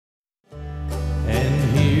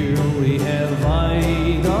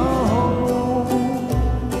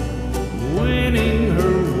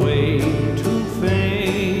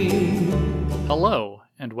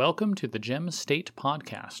and welcome to the Gem State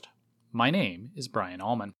Podcast. My name is Brian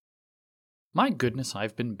Allman. My goodness,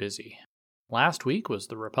 I've been busy. Last week was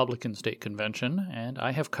the Republican State Convention, and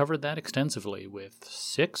I have covered that extensively with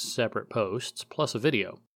 6 separate posts plus a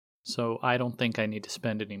video, so I don't think I need to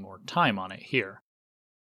spend any more time on it here.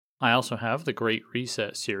 I also have the Great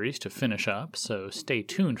Reset series to finish up, so stay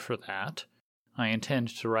tuned for that. I intend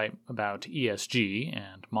to write about ESG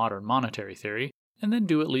and modern monetary theory, and then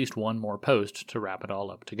do at least one more post to wrap it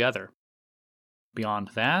all up together.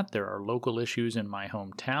 Beyond that, there are local issues in my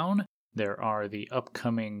hometown, there are the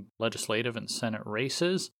upcoming legislative and Senate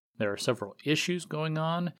races, there are several issues going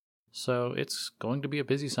on, so it's going to be a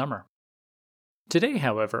busy summer. Today,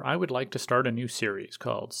 however, I would like to start a new series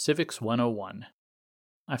called Civics 101.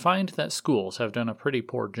 I find that schools have done a pretty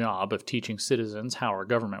poor job of teaching citizens how our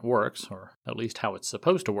government works, or at least how it's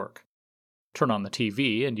supposed to work. Turn on the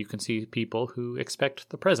TV and you can see people who expect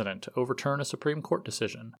the president to overturn a Supreme Court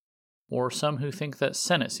decision, or some who think that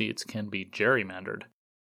Senate seats can be gerrymandered.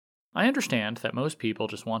 I understand that most people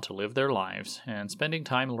just want to live their lives, and spending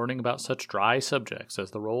time learning about such dry subjects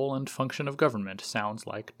as the role and function of government sounds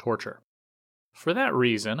like torture. For that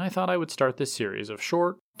reason, I thought I would start this series of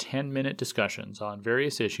short, 10-minute discussions on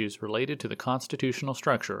various issues related to the constitutional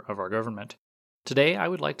structure of our government. Today, I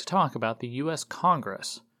would like to talk about the U.S.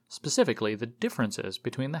 Congress, specifically the differences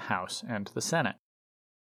between the House and the Senate.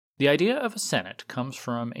 The idea of a Senate comes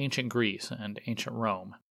from ancient Greece and ancient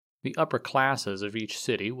Rome. The upper classes of each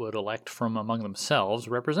city would elect from among themselves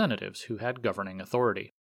representatives who had governing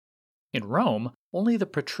authority. In Rome, only the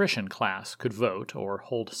patrician class could vote or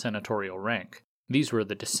hold senatorial rank. These were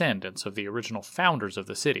the descendants of the original founders of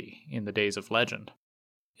the city in the days of legend.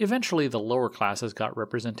 Eventually, the lower classes got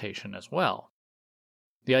representation as well.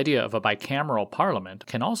 The idea of a bicameral parliament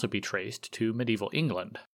can also be traced to medieval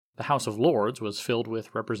England. The House of Lords was filled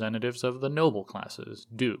with representatives of the noble classes,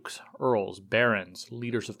 dukes, earls, barons,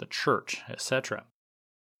 leaders of the church, etc.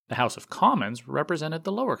 The House of Commons represented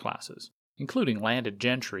the lower classes, including landed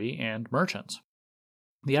gentry and merchants.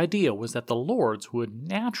 The idea was that the lords would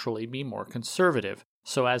naturally be more conservative,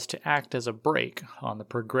 so as to act as a brake on the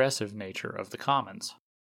progressive nature of the commons.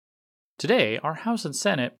 Today, our House and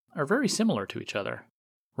Senate are very similar to each other.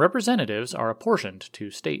 Representatives are apportioned to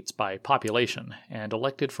states by population and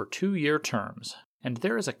elected for 2-year terms, and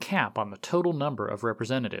there is a cap on the total number of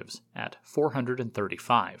representatives at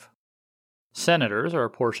 435. Senators are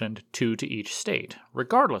apportioned 2 to each state,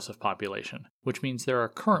 regardless of population, which means there are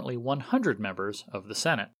currently 100 members of the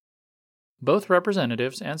Senate. Both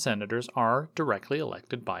representatives and senators are directly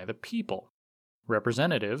elected by the people.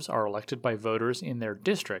 Representatives are elected by voters in their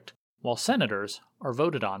district, while senators are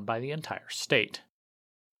voted on by the entire state.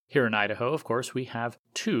 Here in Idaho, of course, we have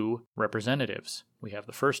 2 representatives. We have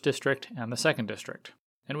the 1st District and the 2nd District,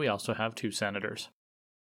 and we also have 2 senators.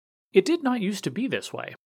 It did not used to be this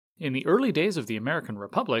way. In the early days of the American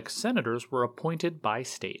Republic, senators were appointed by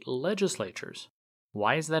state legislatures.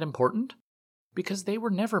 Why is that important? Because they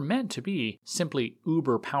were never meant to be simply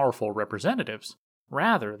uber-powerful representatives.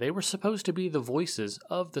 Rather, they were supposed to be the voices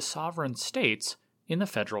of the sovereign states in the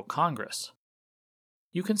federal Congress.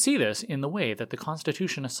 You can see this in the way that the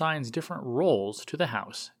Constitution assigns different roles to the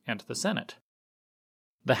House and the Senate.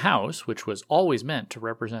 The House, which was always meant to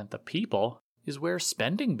represent the people, is where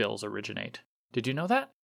spending bills originate. Did you know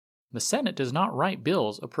that? The Senate does not write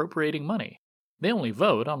bills appropriating money. They only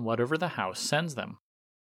vote on whatever the House sends them.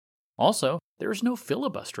 Also, there is no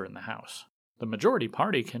filibuster in the House. The majority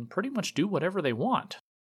party can pretty much do whatever they want.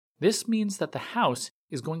 This means that the House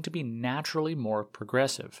is going to be naturally more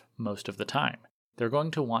progressive most of the time. They're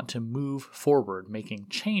going to want to move forward, making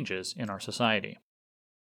changes in our society.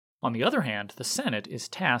 On the other hand, the Senate is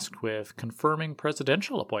tasked with confirming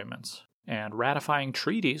presidential appointments and ratifying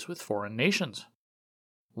treaties with foreign nations.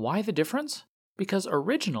 Why the difference? Because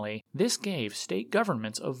originally, this gave state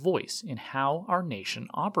governments a voice in how our nation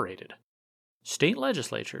operated. State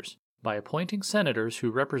legislatures, by appointing senators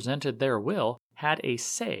who represented their will, had a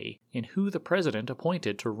say in who the president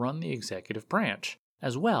appointed to run the executive branch,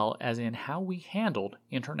 as well as in how we handled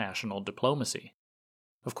international diplomacy.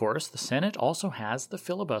 Of course, the Senate also has the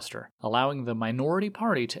filibuster, allowing the minority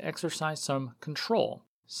party to exercise some control,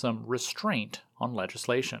 some restraint on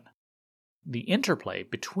legislation. The interplay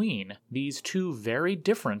between these 2 very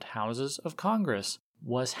different houses of Congress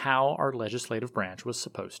was how our legislative branch was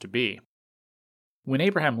supposed to be. When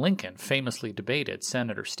Abraham Lincoln famously debated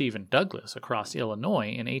Senator Stephen Douglas across Illinois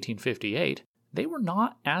in 1858, they were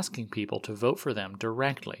not asking people to vote for them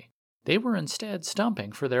directly. They were instead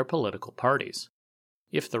stumping for their political parties.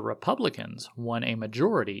 If the Republicans won a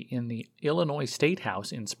majority in the Illinois State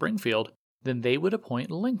House in Springfield, then they would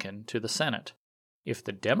appoint Lincoln to the Senate. If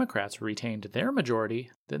the Democrats retained their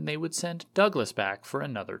majority, then they would send Douglas back for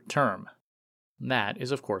another term. That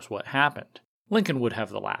is, of course, what happened. Lincoln would have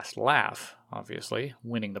the last laugh, obviously,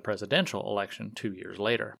 winning the presidential election 2 years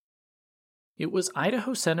later. It was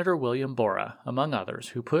Idaho Senator William Borah, among others,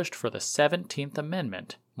 who pushed for the 17th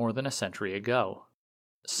Amendment more than a century ago.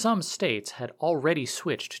 Some states had already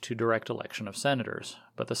switched to direct election of senators,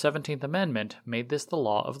 but the 17th Amendment made this the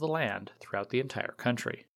law of the land throughout the entire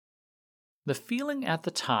country. The feeling at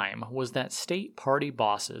the time was that state party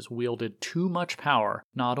bosses wielded too much power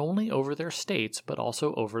not only over their states but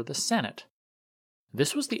also over the Senate.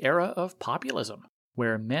 This was the era of populism,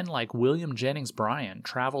 where men like William Jennings Bryan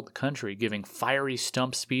traveled the country giving fiery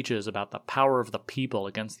stump speeches about the power of the people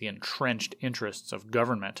against the entrenched interests of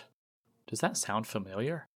government. Does that sound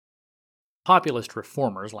familiar? Populist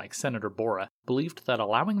reformers like Senator Borah believed that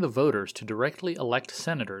allowing the voters to directly elect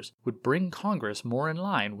senators would bring Congress more in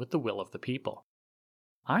line with the will of the people.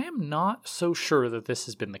 I am not so sure that this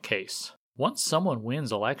has been the case. Once someone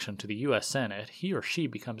wins election to the U.S. Senate, he or she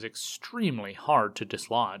becomes extremely hard to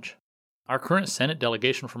dislodge. Our current Senate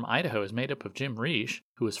delegation from Idaho is made up of Jim Risch,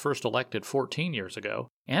 who was first elected 14 years ago,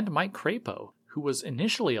 and Mike Crapo, who was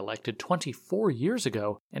initially elected 24 years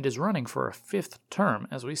ago and is running for a 5th term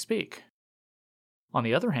as we speak. On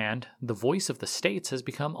the other hand, the voice of the states has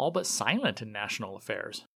become all but silent in national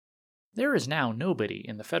affairs. There is now nobody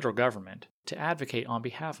in the federal government to advocate on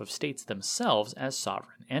behalf of states themselves as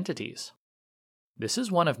sovereign entities. This is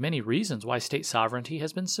one of many reasons why state sovereignty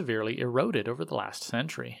has been severely eroded over the last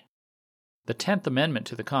century. The 10th Amendment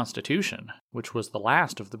to the Constitution, which was the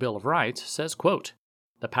last of the Bill of Rights, says, quote,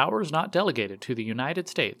 "The powers not delegated to the United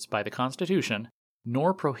States by the Constitution,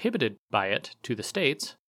 nor prohibited by it to the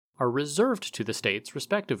states, are reserved to the states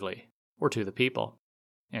respectively, or to the people."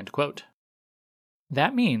 End quote.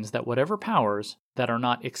 That means that whatever powers that are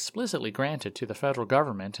not explicitly granted to the federal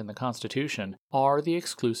government in the Constitution are the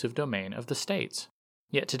exclusive domain of the states.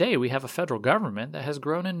 Yet today we have a federal government that has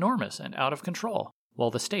grown enormous and out of control,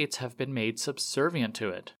 while the states have been made subservient to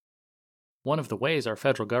it. One of the ways our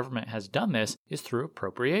federal government has done this is through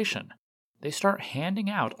appropriation. They start handing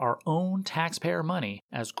out our own taxpayer money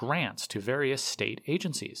as grants to various state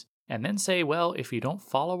agencies, and then say, well, if you don't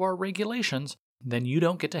follow our regulations, then you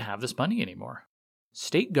don't get to have this money anymore.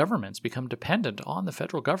 State governments become dependent on the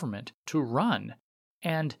federal government to run,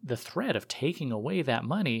 and the threat of taking away that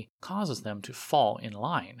money causes them to fall in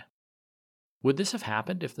line. Would this have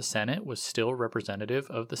happened if the Senate was still representative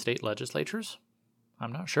of the state legislatures?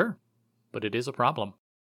 I'm not sure, but it is a problem.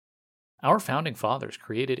 Our founding fathers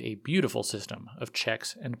created a beautiful system of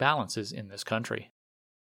checks and balances in this country.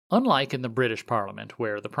 Unlike in the British Parliament,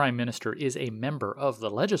 where the Prime Minister is a member of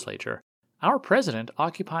the legislature, our President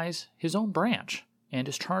occupies his own branch and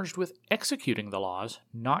is charged with executing the laws,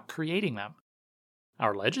 not creating them.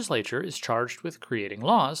 Our legislature is charged with creating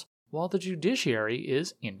laws, while the judiciary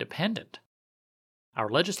is independent. Our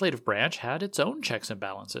legislative branch had its own checks and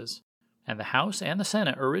balances, and the House and the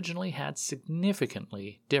Senate originally had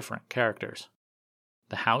significantly different characters.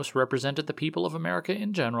 The House represented the people of America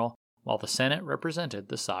in general, while the Senate represented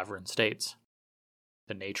the sovereign states.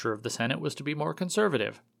 The nature of the Senate was to be more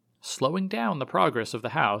conservative, slowing down the progress of the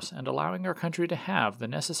House and allowing our country to have the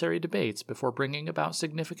necessary debates before bringing about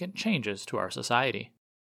significant changes to our society.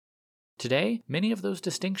 Today, many of those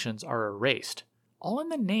distinctions are erased, all in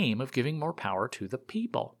the name of giving more power to the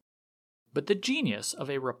people. But the genius of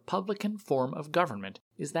a republican form of government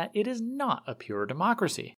is that it is not a pure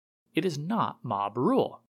democracy. It is not mob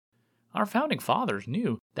rule. Our founding fathers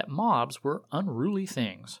knew that mobs were unruly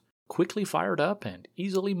things, quickly fired up and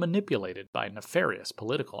easily manipulated by nefarious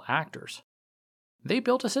political actors. They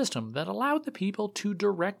built a system that allowed the people to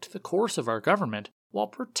direct the course of our government while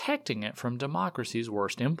protecting it from democracy's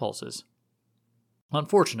worst impulses.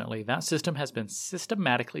 Unfortunately, that system has been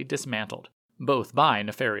systematically dismantled, both by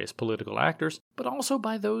nefarious political actors, but also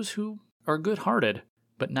by those who are good-hearted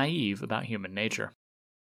but naive about human nature.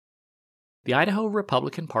 The Idaho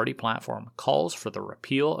Republican Party platform calls for the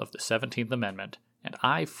repeal of the 17th Amendment, and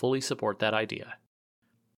I fully support that idea.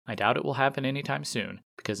 I doubt it will happen anytime soon,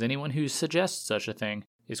 because anyone who suggests such a thing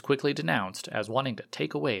is quickly denounced as wanting to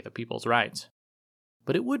take away the people's rights.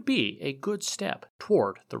 But it would be a good step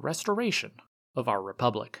toward the restoration of our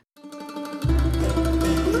republic.